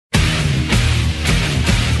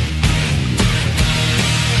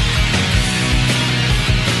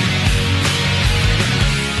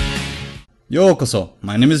Yokoso,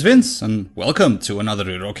 my name is Vince, and welcome to another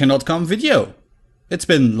RuroKen.com video. It's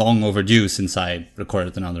been long overdue since I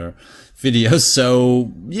recorded another video,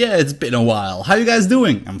 so yeah, it's been a while. How you guys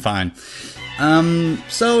doing? I'm fine.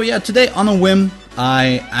 So yeah, today on a whim,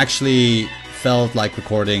 I actually felt like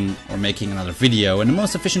recording or making another video, and the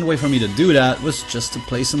most efficient way for me to do that was just to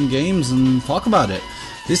play some games and talk about it.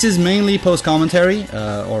 This is mainly post-commentary,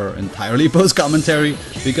 or entirely post-commentary,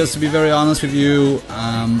 because to be very honest with you,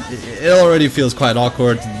 it already feels quite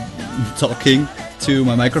awkward talking to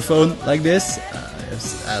my microphone like this,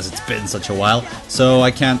 as it's been such a while. So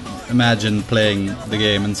I can't imagine playing the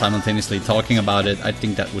game and simultaneously talking about it. I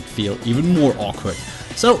think that would feel even more awkward.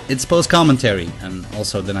 So it's post-commentary, and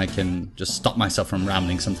also then I can just stop myself from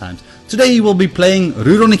rambling sometimes. Today we'll be playing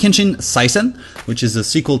Rurouni Kenshin Saisen, which is a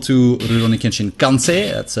sequel to Rurouni Kenshin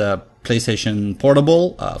Saisen. It's a PlayStation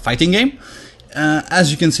portable fighting game.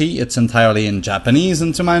 As you can see, it's entirely in Japanese,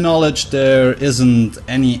 and to my knowledge there isn't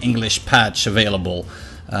any English patch available.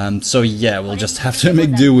 So yeah, we'll just have to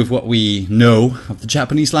make do with what we know of the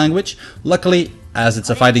Japanese language. Luckily, as it's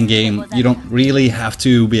a fighting game, you don't really have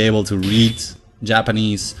to be able to read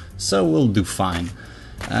Japanese, so we'll do fine.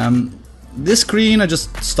 This screen, I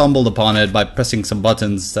just stumbled upon it by pressing some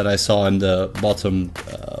buttons that I saw in the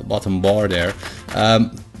bottom bar there.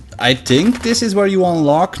 I think this is where you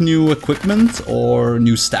unlock new equipment or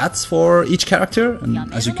new stats for each character,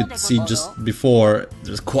 and as you could see just before,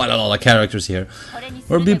 there's quite a lot of characters here.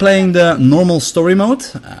 We'll be playing the normal story mode,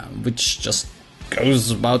 which just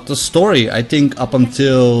goes about the story, I think up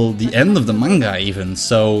until the end of the manga even,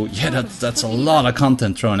 so yeah, that's a lot of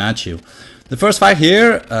content thrown at you. The first fight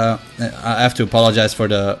here, I have to apologize for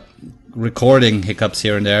the recording hiccups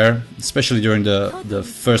here and there, especially during the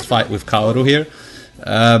first fight with Kaoru here.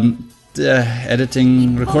 The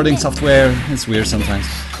editing, recording software is weird sometimes.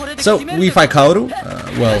 So we fight Kaoru,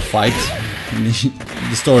 well, fight.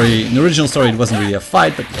 The story, in the original story, it wasn't really a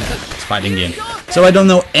fight, but yeah, it's a fighting game. So I don't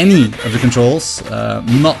know any of the controls,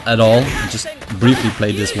 not at all. I just briefly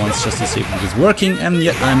played this once just to see if it was working, and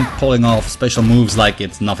yet I'm pulling off special moves like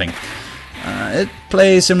it's nothing. It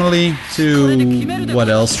plays similarly to, what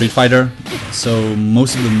else, Street Fighter. So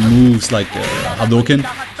most of the moves like RuroKen,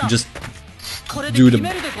 you just do the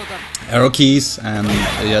arrow keys and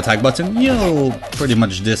the attack button, you'll pretty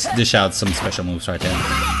much dish out some special moves right there.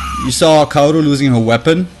 You saw Kaoru losing her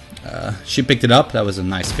weapon. She picked it up. That was a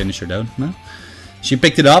nice finisher though. No? She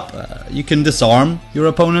picked it up. You can disarm your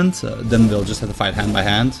opponent, then they'll just have to fight hand by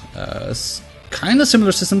hand. It's kind of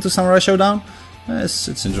similar system to Samurai Showdown.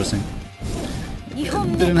 It's interesting.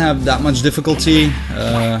 It didn't have that much difficulty.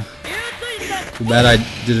 Too bad I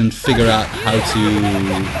didn't figure out how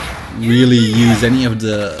to really use any of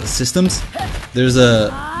the systems. There's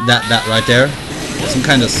that right there, some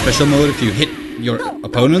kind of special mode. If you hit your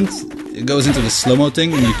opponent, it goes into the slow-mo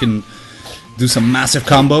thing and you can do some massive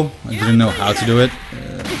combo. I didn't know how to do it.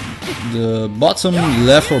 The bottom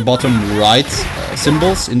left or bottom right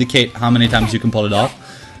symbols indicate how many times you can pull it off.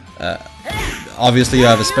 Obviously you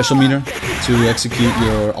have a special meter to execute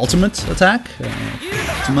your ultimate attack.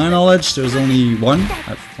 To my knowledge there's only one.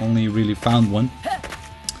 I've only really found one.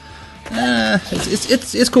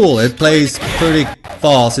 It's cool. It plays pretty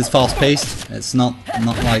fast. It's fast paced. It's not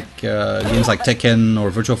like games like Tekken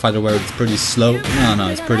or Virtua Fighter where it's pretty slow. No,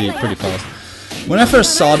 it's pretty fast. When I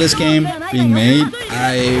first saw this game being made,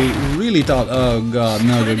 I really thought, oh god,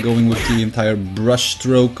 no, they're going with the entire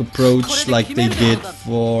brushstroke approach like they did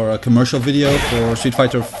for a commercial video for Street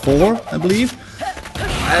Fighter 4, I believe.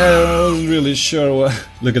 I wasn't really sure what.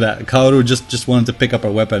 Look at that. Kaoru just wanted to pick up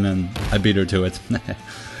her weapon and I beat her to it.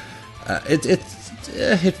 It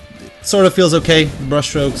sort of feels okay.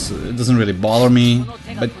 Brushstrokes, it doesn't really bother me,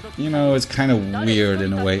 but you know, it's kind of weird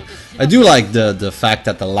in a way. I do like the fact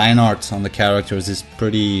that the line art on the characters is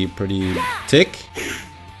pretty thick.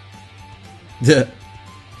 Yeah,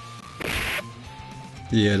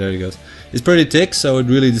 there he goes. It's pretty thick, so it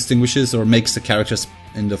really distinguishes or makes the characters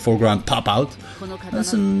in the foreground pop out.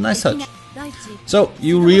 That's a nice touch. So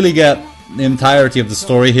you really get the entirety of the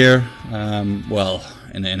story here. Well,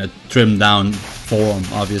 in a trimmed down form,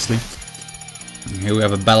 obviously. Here we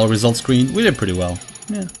have a battle result screen. We did pretty well.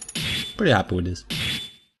 Yeah, pretty happy with this.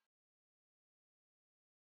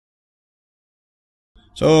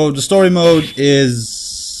 So the story mode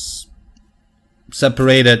is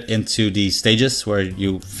separated into these stages where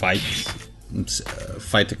you fight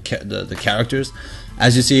the characters.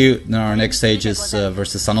 As you see, our next stage is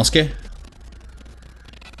versus Sanosuke.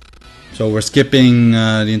 So we're skipping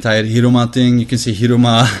the entire Hiruma thing. You can see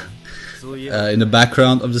Hiruma in the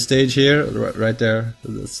background of the stage here, right there.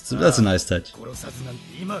 That's a nice touch.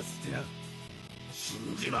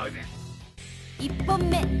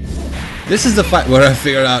 This is the fight where I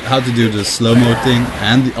figured out how to do the slow-mo thing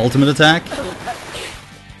and the ultimate attack.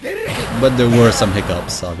 But there were some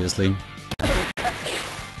hiccups, obviously.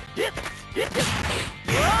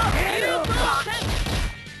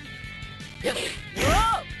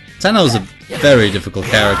 Sano is a very difficult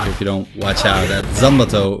character if you don't watch out. That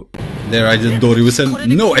Zanbato, there I did Doryusen,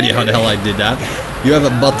 no idea how the hell I did that. You have a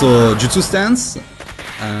Bato Jutsu stance.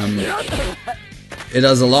 It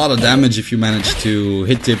does a lot of damage if you manage to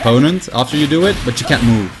hit the opponent after you do it, but you can't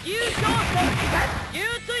move.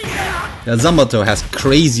 That Zanbato has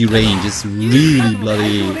crazy range, it's really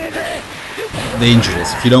bloody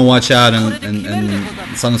dangerous. If you don't watch out and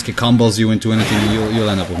Sanosuke combos you into anything, you'll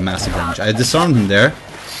end up with massive range. I disarmed him there.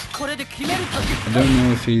 I don't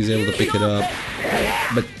know if he's able to pick it up,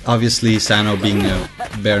 but obviously Sano being a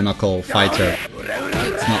bare knuckle fighter,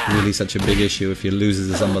 it's not really such a big issue if he loses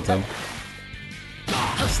the Zanbato.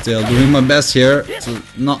 Still doing my best here to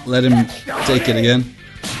not let him take it again.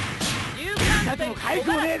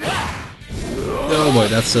 Oh boy,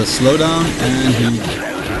 that's a slowdown, and he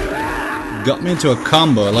got me into a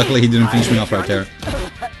combo. Luckily he didn't finish me off right there.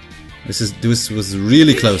 This was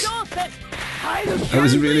really close. I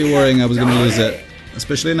was really worrying I was gonna lose it,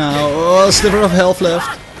 especially now. Oh, a sliver of health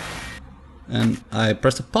left. And I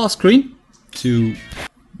pressed a pause screen to,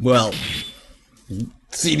 well,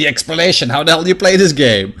 see the explanation. How the hell do you play this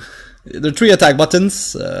game? There are 3 attack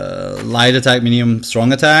buttons, light attack, medium,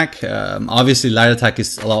 strong attack. Obviously light attack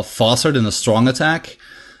is a lot faster than a strong attack.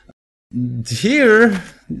 Here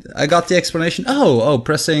I got the explanation. Oh,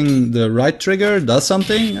 pressing the right trigger does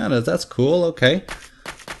something? Oh, that's cool, okay.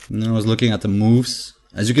 And then I was looking at the moves.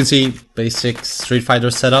 As you can see, basic Street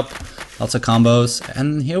Fighter setup, lots of combos.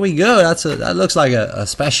 And here we go, that looks like a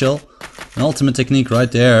special, an ultimate technique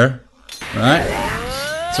right there, right?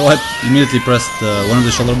 So I immediately pressed one of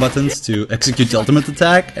the shoulder buttons to execute the ultimate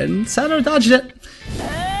attack, and Sano dodged it.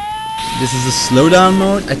 This is the slowdown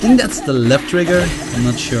mode. I think that's the left trigger, I'm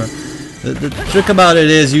not sure. The trick about it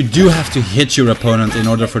is you do have to hit your opponent in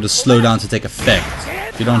order for the slowdown to take effect.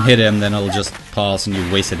 If you don't hit him, then it'll just pause and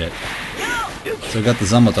you wasted it. So I got the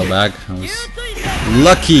Zanbato back. I was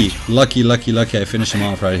lucky I finished him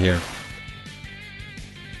off right here.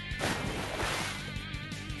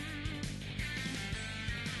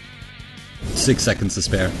 6 seconds to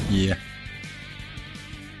spare. Yeah.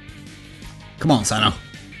 Come on, Sano.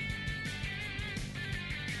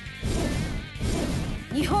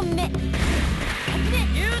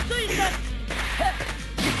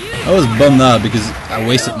 I was bummed out because I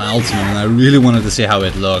wasted my ultimate and I really wanted to see how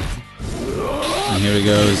it looked. And here he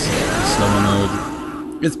goes, slow-mo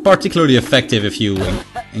mode. It's particularly effective if you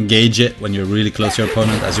engage it when you're really close to your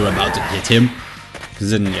opponent as you're about to hit him.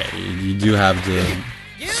 Because then, yeah, you do have the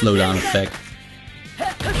slowdown effect.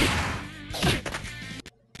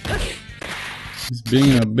 He's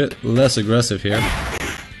being a bit less aggressive here.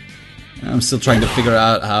 I'm still trying to figure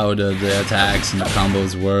out how the attacks and the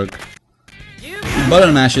combos work.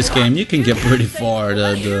 Button mashes game, you can get pretty far.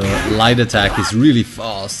 The light attack is really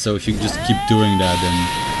fast, so if you just keep doing that, then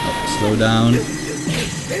slow down.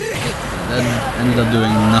 That ended up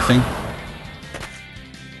doing nothing.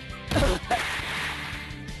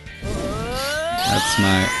 That's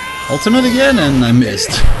my ultimate again, and I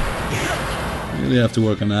missed. Really have to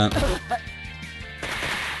work on that.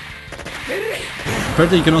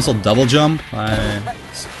 Apparently you can also double jump. I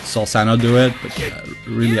saw Sano do it, but I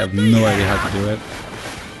really have no idea how to do it.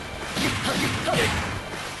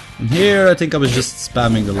 And here I think I was just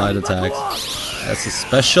spamming the light attacks. That's a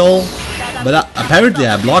special, but apparently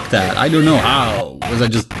I blocked that. I don't know how. Was I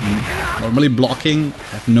just normally blocking?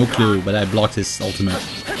 I have no clue, but I blocked his ultimate.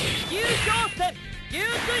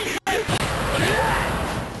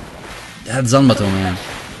 That Zanbato, man.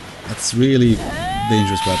 That's really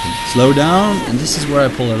dangerous weapon. Slow down, and this is where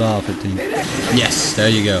I pull it off, I think. Yes, there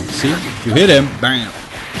you go. See? If you hit him, bam!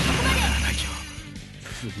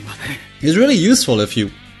 It's really useful if you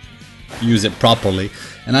use it properly.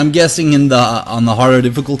 And I'm guessing on the harder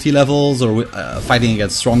difficulty levels or fighting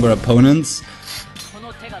against stronger opponents,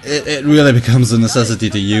 it really becomes a necessity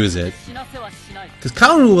to use it. Because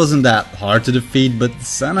Kaoru wasn't that hard to defeat, but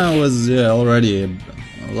Sano was already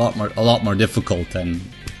a lot more difficult than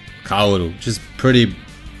Kaoru. Just pretty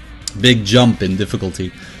big jump in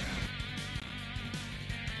difficulty.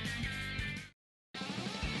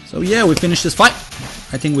 So yeah, we finished this fight.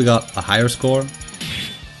 I think we got a higher score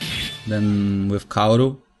than with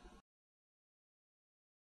Kaoru.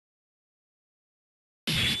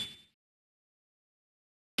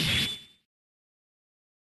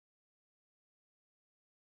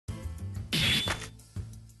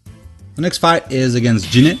 The next fight is against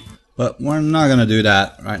Jine. But we're not gonna do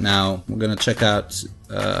that right now. We're gonna check out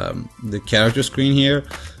the character screen here.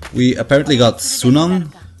 We apparently got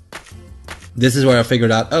Sunon. This is where I figured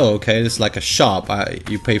out, oh, okay, this is like a shop.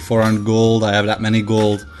 You pay 400 gold, I have that many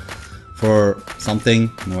gold for something.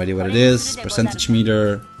 No idea what it is. Percentage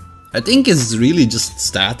meter. I think it's really just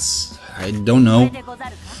stats. I don't know.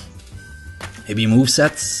 Maybe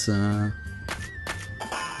movesets.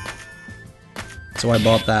 So I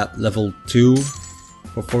bought that level 2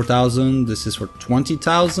 for 4,000. This is for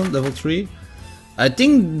 20,000, level 3. I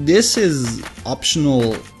think this is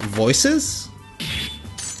optional voices.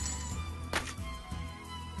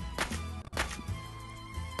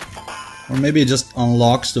 Or maybe it just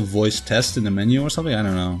unlocks the voice test in the menu or something, I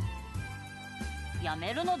don't know.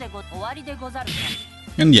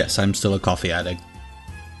 And yes, I'm still a coffee addict.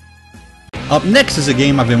 Up next is a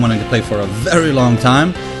game I've been wanting to play for a very long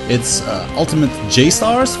time. It's Ultimate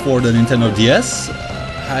J-Stars for the Nintendo DS.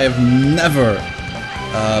 I have never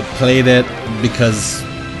played it because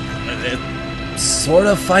it sort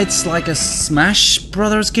of fights like a Smash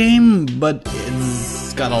Brothers game, but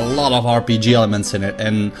it's got a lot of RPG elements in it,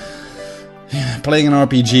 and playing an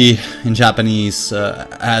RPG in Japanese,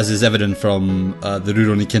 as is evident from the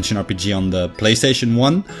Rurouni Kenshin RPG on the PlayStation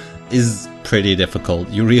 1, is pretty difficult.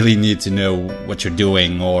 You really need to know what you're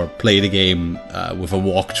doing or play the game with a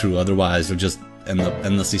walkthrough, otherwise you'll just end up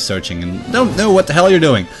endlessly searching and don't know what the hell you're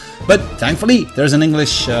doing. But thankfully there's an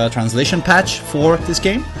English translation patch for this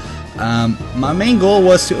game. My main goal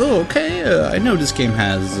was to, I know this game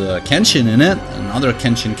has Kenshin in it and other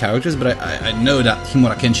Kenshin characters, but I know that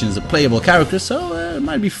Himura Kenshin is a playable character, so it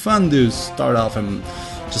might be fun to start off and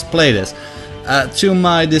just play this. To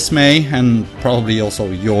my dismay, and probably also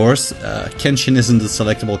yours, Kenshin isn't a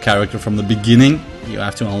selectable character from the beginning. You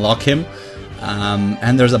have to unlock him.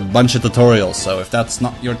 And there's a bunch of tutorials, so if that's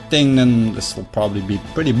not your thing, then this will probably be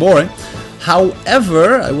pretty boring.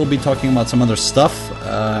 However, I will be talking about some other stuff.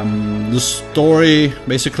 The story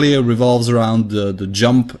basically revolves around the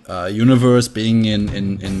Jump universe being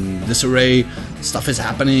in disarray. Stuff is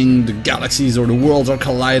happening, the galaxies or the worlds are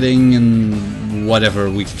colliding, and whatever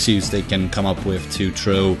excuse they can come up with to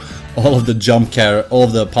throw all of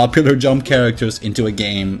the popular Jump characters into a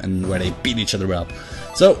game and where they beat each other up.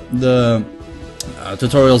 So the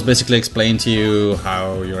tutorials basically explain to you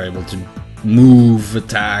how you're able to move,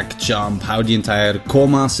 attack, jump, how the entire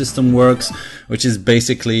Koma system works, which is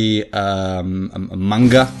basically a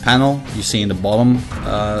manga panel you see in the bottom,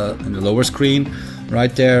 in the lower screen.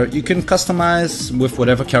 Right there, you can customize with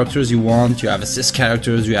whatever characters you want. You have assist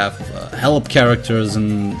characters, you have help characters,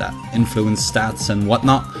 and that influence stats and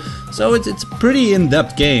whatnot. So it's a pretty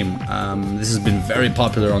in-depth game. This has been very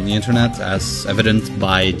popular on the internet, as evident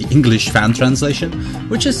by the English fan translation,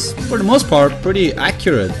 which is, for the most part, pretty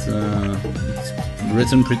accurate. It's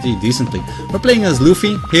written pretty decently. We're playing as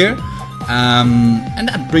Luffy here, and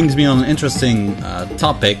that brings me on an interesting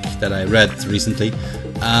topic that I read recently.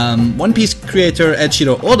 One Piece creator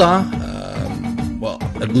Eiichiro Oda, well,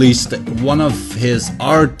 at least one of his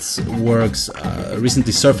artworks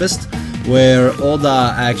recently surfaced, where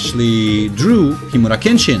Oda actually drew Himura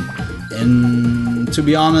Kenshin. And to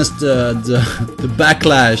be honest, the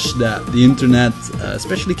backlash that the internet,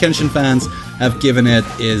 especially Kenshin fans, have given it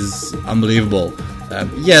is unbelievable.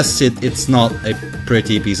 Yes, it's not a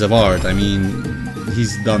pretty piece of art. I mean,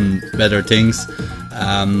 he's done better things.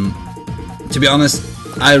 To be honest,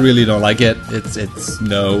 I really don't like it.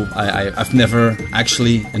 I've never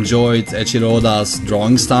actually enjoyed Eiichiro Oda's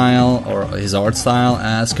drawing style or his art style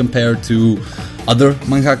as compared to other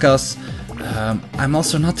mangakas. I'm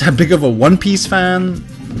also not that big of a One Piece fan.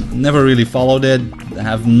 Never really followed it. I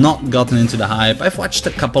have not gotten into the hype. I've watched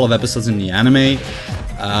a couple of episodes in the anime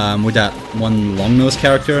with that one long-nosed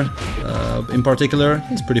character in particular.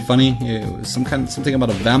 He's pretty funny. Something about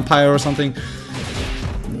a vampire or something.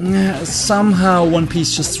 Somehow One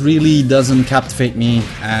Piece just really doesn't captivate me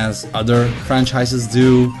as other franchises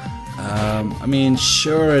do. I mean,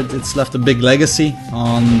 sure, it's left a big legacy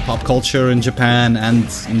on pop culture in Japan and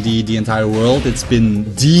indeed the entire world. It's been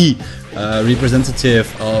the representative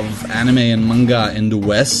of anime and manga in the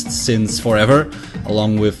West since forever,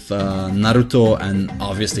 along with Naruto and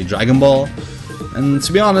obviously Dragon Ball. And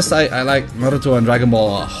to be honest, I like Naruto and Dragon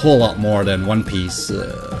Ball a whole lot more than One Piece.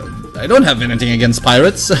 I don't have anything against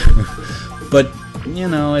pirates, but you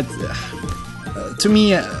know, to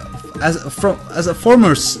me, as a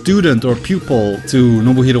former student or pupil to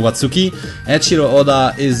Nobuhiro Watsuki, Eiichiro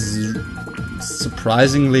Oda is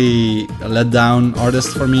surprisingly a letdown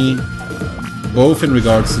artist for me, both in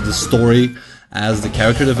regards to the story as the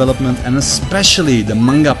character development and especially the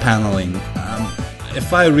manga paneling.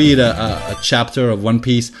 If I read a chapter of One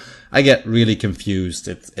Piece, I get really confused.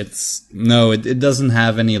 It doesn't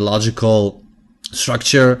have any logical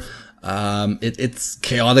structure. It's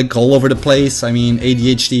chaotic all over the place. I mean,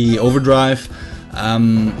 ADHD overdrive.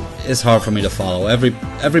 It's hard for me to follow.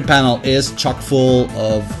 Every panel is chock full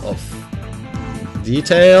of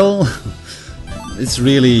detail. It's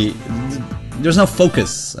really, there's no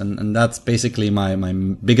focus, and that's basically my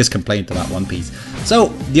biggest complaint about One Piece. So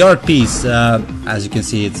the art piece, as you can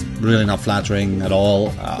see, it's really not flattering at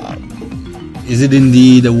all. Is it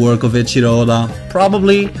indeed a work of Eiichiro Oda?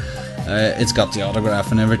 Probably. It's got the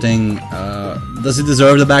autograph and everything. Does it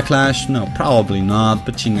deserve the backlash? No, probably not,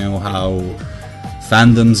 but you know how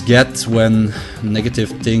fandoms get when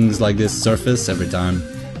negative things like this surface every time.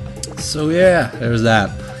 So yeah, there's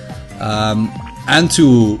that. And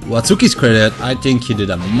to Watsuki's credit, I think he did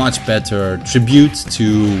a much better tribute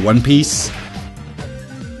to One Piece,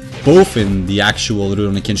 both in the actual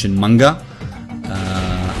Rurouni Kenshin manga,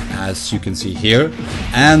 as you can see here,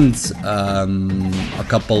 and a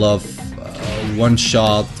couple of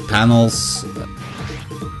one-shot panels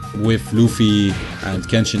with Luffy and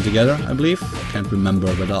Kenshin together, I believe. I can't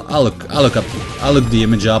remember, but I'll look the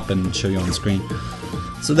image up and show you on the screen.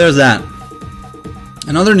 So there's that.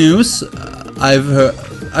 In other news,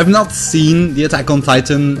 I've not seen the Attack on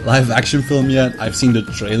Titan live action film yet. I've seen the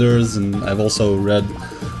trailers, and I've also read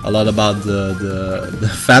a lot about the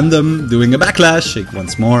fandom doing a backlash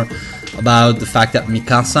once more about the fact that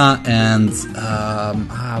Mikasa and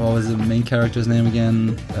what was the main character's name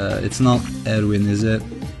again? It's not Edwin, is it?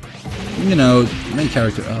 You know, main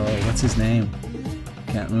character. Oh, what's his name?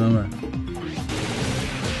 Can't remember.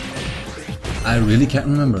 I really can't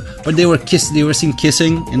remember. But they were seen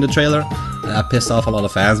kissing in the trailer. That pissed off a lot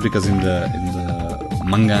of fans because in the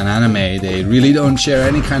manga and anime they really don't share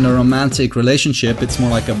any kind of romantic relationship. It's more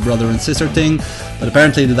like a brother and sister thing. But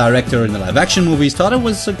apparently the director in the live action movies thought it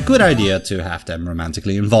was a good idea to have them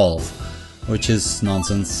romantically involved, which is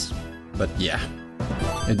nonsense. But yeah,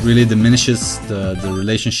 it really diminishes the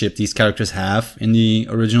relationship these characters have in the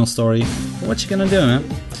original story. What you gonna do, man?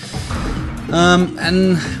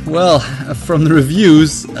 And well, from the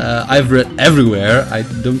reviews I've read everywhere, I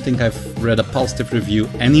don't think I've read a positive review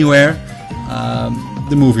anywhere.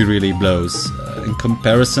 The movie really blows. In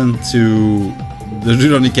comparison to the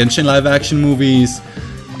Rurouni Kenshin live action movies,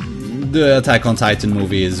 the Attack on Titan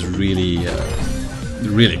movie is really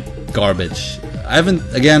garbage. I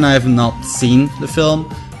have not seen the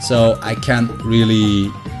film, so I can't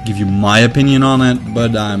really give you my opinion on it,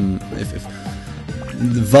 but if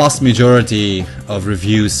the vast majority of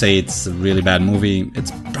reviews say it's a really bad movie,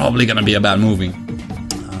 it's probably gonna be a bad movie.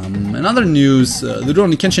 In other news, the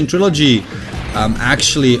Rurouni Kenshin trilogy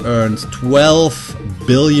actually earned 12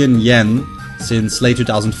 billion yen since late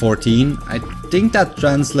 2014. I think that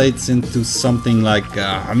translates into something like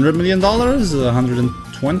 $100 million,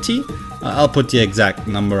 120. I'll put the exact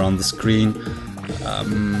number on the screen.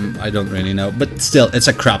 I don't really know, but still, it's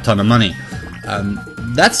a crap ton of money.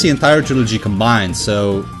 That's the entire trilogy combined,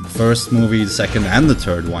 so first movie, the second, and the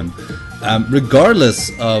third one.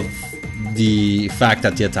 Regardless of the fact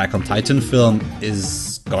that the Attack on Titan film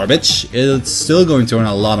is garbage, it's still going to earn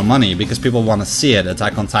a lot of money because people want to see it.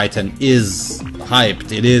 Attack on Titan is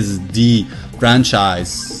hyped. It is the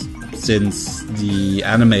franchise since the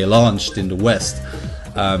anime launched in the West.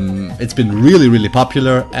 It's been really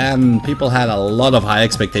popular, and people had a lot of high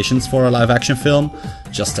expectations for a live action film,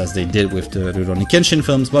 just as they did with the Rurouni Kenshin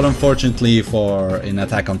films. But unfortunately, in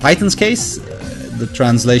Attack on Titan's case, the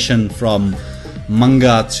translation from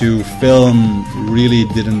manga to film really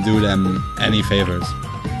didn't do them any favors.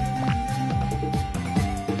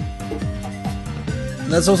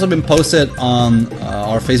 That's also been posted on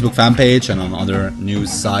our Facebook fan page and on other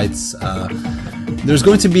news sites. There's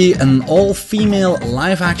going to be an all-female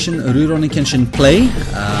live-action Rurouni Kenshin play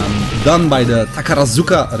done by the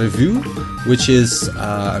Takarazuka Revue, which is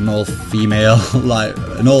an all-female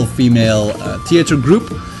theater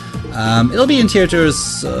group. It'll be in theaters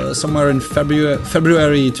somewhere in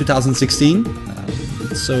February 2016.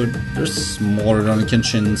 So there's more Rurouni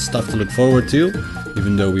Kenshin stuff to look forward to,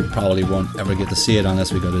 even though we probably won't ever get to see it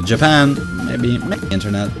unless we go to Japan, maybe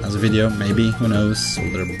internet as a video, maybe, who knows, or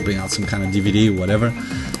they'll bring out some kind of DVD, whatever.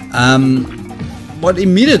 What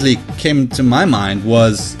immediately came to my mind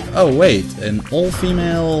was, oh wait, an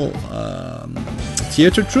all-female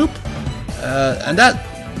theater troupe? And that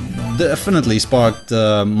definitely sparked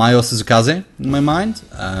Mayo Suzukaze in my mind,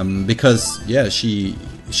 because yeah, she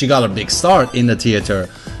got a big start in the theater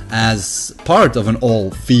as part of an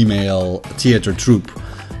all-female theater troupe,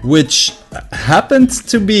 which happened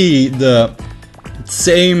to be the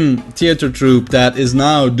same theater troupe that is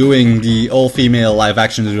now doing the all-female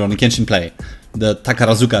live-action Rurouni Kenshin play, the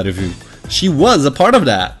Takarazuka Revue. She was a part of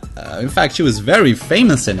that. In fact, she was very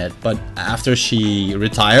famous in it, but after she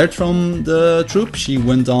retired from the troupe, she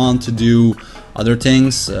went on to do other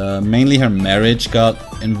things. Mainly her marriage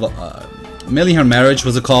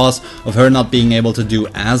was a cause of her not being able to do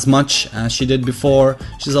as much as she did before.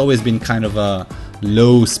 She's always been kind of a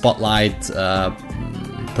low spotlight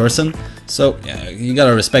person, so yeah, you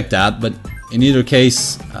gotta respect that. But in either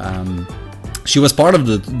case, she was part of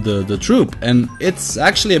the troupe, and it's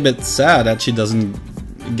actually a bit sad that she doesn't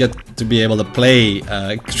get to be able to play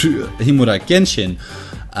Rurouni Kenshin,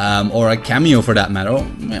 or a cameo for that matter. Or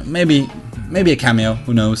maybe a cameo,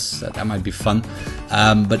 who knows, that might be fun.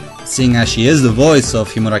 But seeing as she is the voice of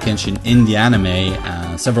Rurouni Kenshin in the anime,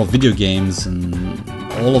 several video games, and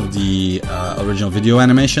all of the original video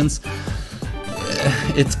animations,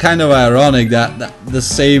 it's kind of ironic that the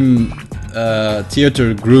same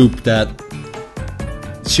theater group that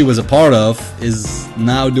she was a part of is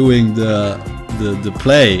now doing the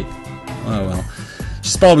play. Oh well,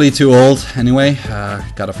 she's probably too old anyway.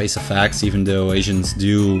 Gotta face the facts, even though Asians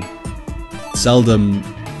do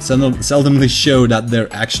seldomly show that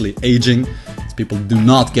they're actually aging. People do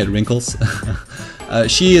not get wrinkles.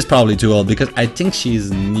 She is probably too old, because I think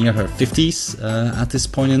she's near her 50s at this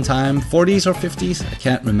point in time. 40s or 50s, I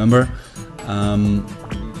can't remember.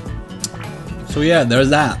 So yeah, there's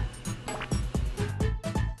that.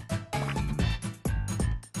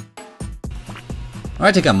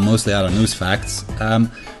 I think I'm mostly out of news facts.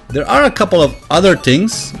 There are a couple of other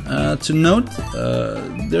things to note.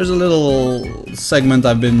 There's a little segment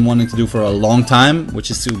I've been wanting to do for a long time, which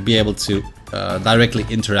is to be able to directly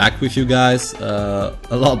interact with you guys a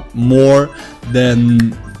lot more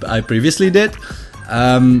than I previously did.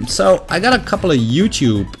 So I got a couple of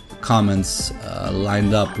YouTube comments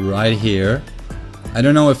lined up right here. I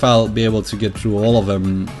don't know if I'll be able to get through all of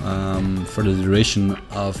them for the duration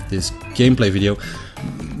of this gameplay video.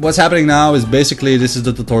 What's happening now is basically this is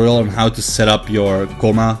the tutorial on how to set up your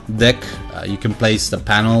Koma deck. You can place the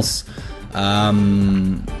panels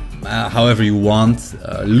however you want.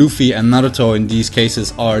 Luffy and Naruto in these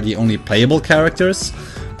cases are the only playable characters.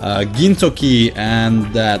 Gintoki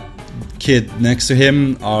and that kid next to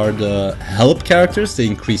him are the help characters. They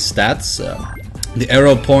increase stats. The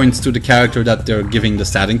arrow points to the character that they're giving the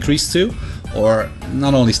stat increase to, or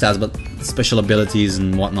not only stats but special abilities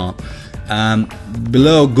and whatnot.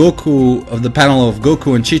 Below Goku, of the panel of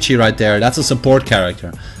Goku and Chi-Chi right there, that's a support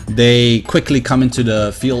character. They quickly come into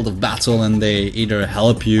the field of battle and they either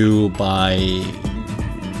help you by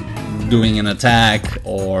doing an attack,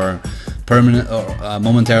 or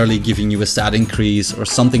momentarily giving you a stat increase or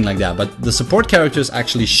something like that. But the support characters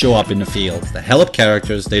actually show up in the field. The help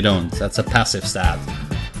characters, they don't. That's a passive stat.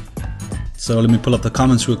 So let me pull up the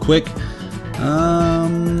comments real quick.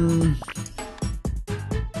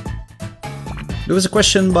 There was a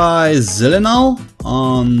question by Zelenal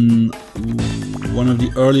on one of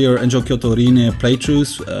the earlier Enjo Kyoto Rine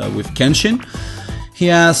playthroughs with Kenshin. He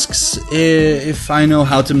asks if I know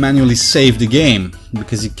how to manually save the game,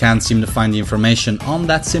 because he can't seem to find the information on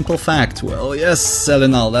that simple fact. Well, yes,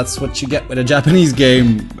 Zelenal, that's what you get with a Japanese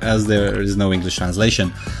game, as there is no English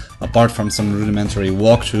translation. Apart from some rudimentary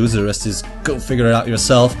walkthroughs, the rest is go figure it out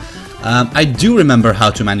yourself. I do remember how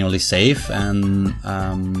to manually save, and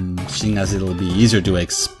seeing as it'll be easier to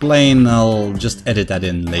explain, I'll just edit that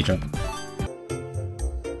in later.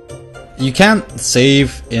 You can't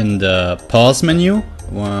save in the pause menu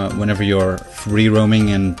whenever you're free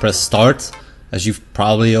roaming and press start, as you've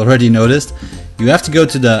probably already noticed. You have to go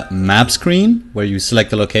to the map screen where you select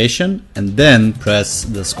the location and then press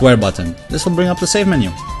the square button. This will bring up the save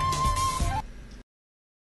menu.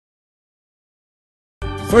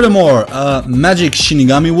 Furthermore, Magic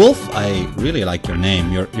Shinigami Wolf, I really like your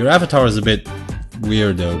name. Your avatar is a bit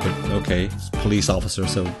weird though, but okay, it's a police officer,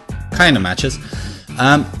 so kinda matches.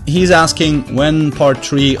 He's asking when part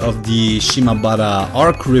 3 of the Shimabara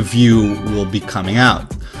arc review will be coming out.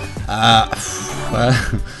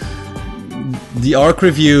 The arc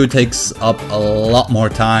review takes up a lot more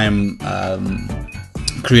time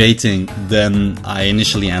creating than I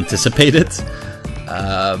initially anticipated.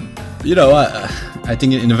 You know, I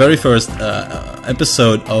think in the very first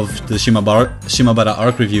episode of the Shimabara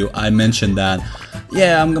arc review, I mentioned that,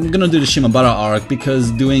 yeah, I'm gonna do the Shimabara arc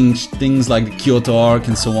because doing things like the Kyoto arc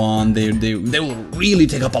and so on, they will really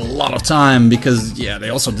take up a lot of time, because yeah, they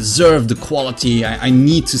also deserve the quality. I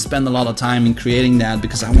need to spend a lot of time in creating that,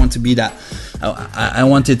 because I want to be that. I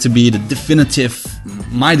want it to be the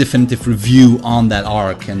my definitive review on that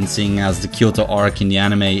arc. And seeing as the Kyoto arc in the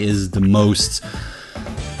anime is the most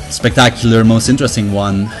spectacular, most interesting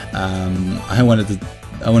one. I wanted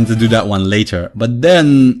to do that one later, but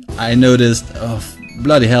then I noticed, oh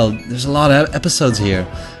bloody hell, there's a lot of episodes here.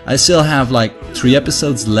 I still have like 3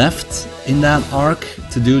 episodes left in that arc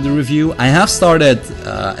to do the review. I have started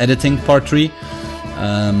editing part 3,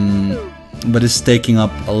 but it's taking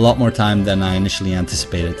up a lot more time than I initially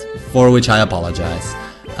anticipated, for which I apologize.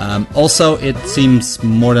 Also, it seems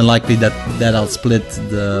more than likely that I'll split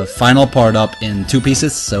the final part up in 2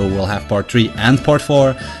 pieces, so we'll have part 3 and part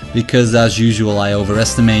 4, because as usual I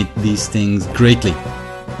overestimate these things greatly.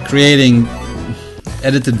 Creating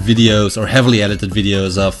edited videos, or heavily edited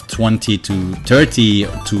videos of 20 to 30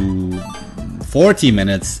 to 40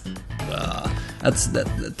 minutes,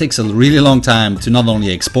 that takes a really long time to not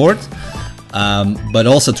only export, but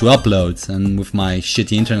also to upload, and with my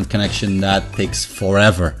shitty internet connection that takes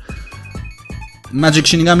forever. Magic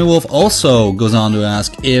Shinigami Wolf also goes on to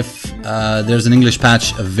ask if there's an English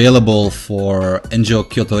patch available for Enjo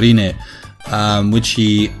Kyotorine, which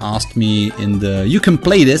he asked me in the You Can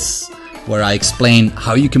Play This, where I explain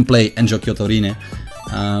how you can play Enjo Kyotorine.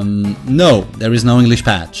 No, there is no English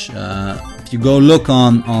patch. If you go look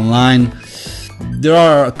online, there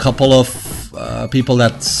are a couple of people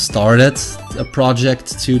that started a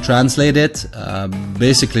project to translate it.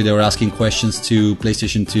 Basically, they were asking questions to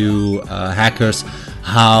PlayStation 2 hackers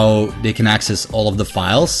how they can access all of the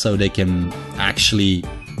files so they can actually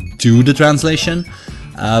do the translation.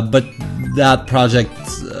 But that project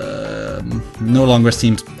no longer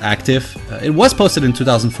seems active. It was posted in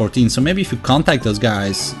 2014, so maybe if you contact those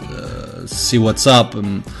guys, see what's up,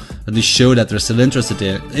 and at least show that they're still interested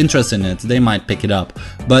in it, they might pick it up.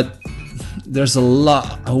 But there's a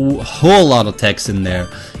whole lot of text in there,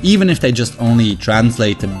 even if they just only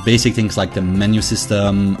translate the basic things like the menu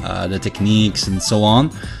system, the techniques, and so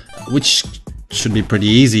on, which should be pretty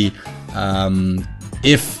easy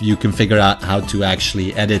if you can figure out how to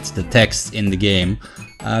actually edit the text in the game.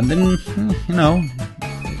 Then, you know,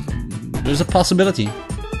 there's a possibility.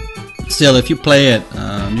 Still, if you play it,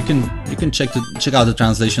 you can check out the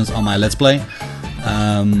translations on my Let's Play.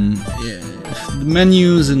 The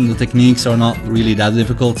menus and the techniques are not really that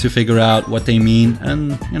difficult to figure out what they mean,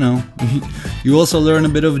 and you know, you also learn a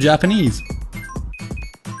bit of Japanese.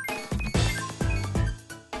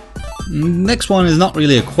 Next one is not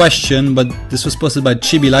really a question, but this was posted by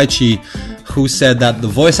Chibilaichi, who said that the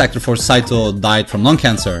voice actor for Saito died from lung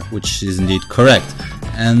cancer, which is indeed correct,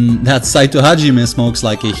 and that Saito Hajime smokes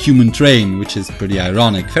like a human train, which is pretty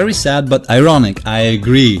ironic. Very sad, but ironic, I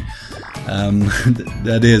agree.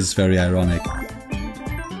 That is very ironic.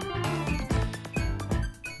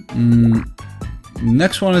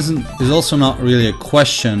 Next one is also not really a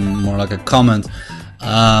question, more like a comment.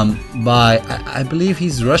 By, I believe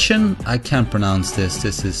he's Russian. I can't pronounce this.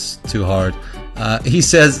 This is too hard. He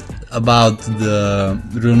says about the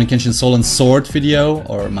Rurouni Kenshin Sword video,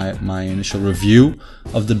 or my initial review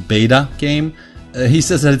of the beta game. He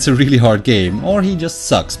says that it's a really hard game, or he just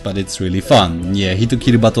sucks, but it's really fun. Yeah,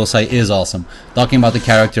 Hitokiru Batosai is awesome. Talking about the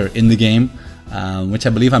character in the game, which I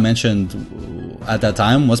believe I mentioned at that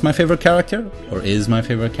time was my favorite character, or is my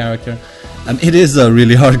favorite character. It is a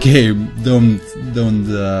really hard game.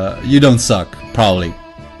 You don't suck, probably.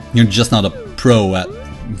 You're just not a pro at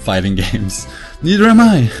fighting games. Neither am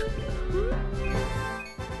I.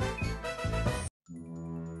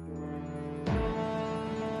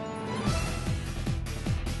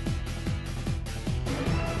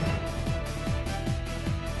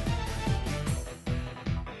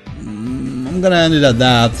 I'm gonna end it at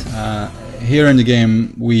that. Here in the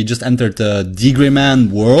game, we just entered the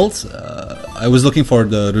Degrayman world. I was looking for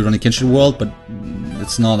the Rurouni Kenshin world, but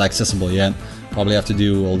it's not accessible yet. Probably have to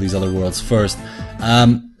do all these other worlds first.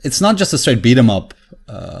 It's not just a straight beat 'em up.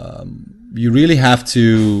 You really have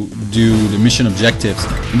to do the mission objectives.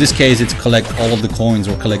 In this case, it's collect all of the coins,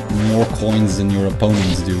 or collect more coins than your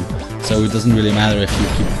opponents do. So it doesn't really matter if you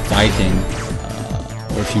keep fighting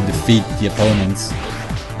or if you defeat the opponents.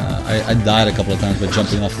 I died a couple of times by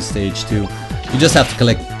jumping off the stage too. You just have to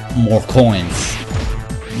collect more coins.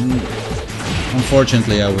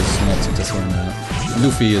 Unfortunately, I was not successful in that.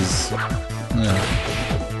 Luffy is... yeah.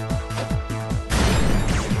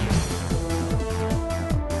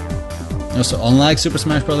 Also, unlike Super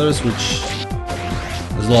Smash Bros., which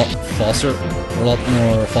is a lot faster, a lot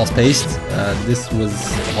more fast-paced, this was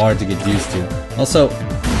hard to get used to. Also,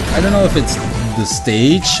 I don't know if it's the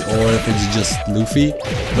stage or if it's just Luffy,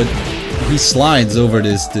 but he slides over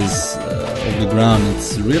this over the ground.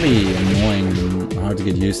 It's really annoying and hard to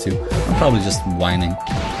get used to. I'm probably just whining.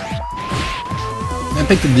 I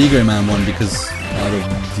picked the Degrayman one because out of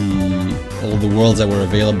all the worlds that were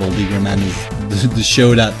available, Diggerman is the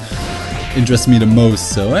show that interests me the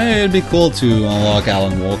most. So hey, it'd be cool to unlock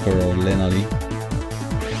Alan Walker or Lena Lee.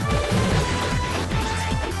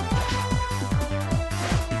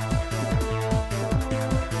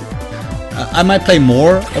 I might play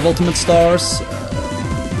more of Ultimate Stars.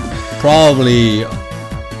 Probably.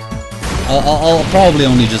 I'll probably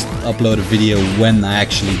only just upload a video when I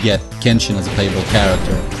actually get Kenshin as a playable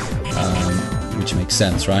character, which makes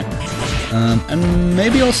sense, right? And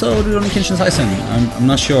maybe also Rurouni Kenshin Saisen. I'm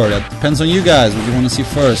not sure. That depends on you guys. What you want to see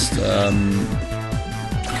first.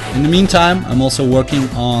 In the meantime, I'm also working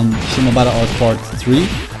on Shimobara Art Part 3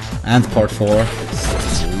 and Part 4.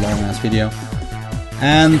 It's a long-ass video.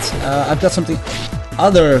 And I've got something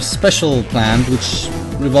other special planned, which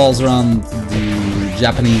revolves around the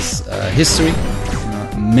Japanese history,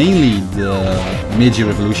 mainly the Meiji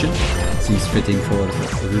Revolution. Seems fitting for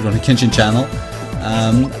the Rurouni Kenshin channel,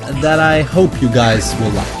 that I hope you guys will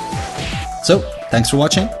like. So, thanks for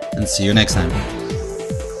watching, and see you next time.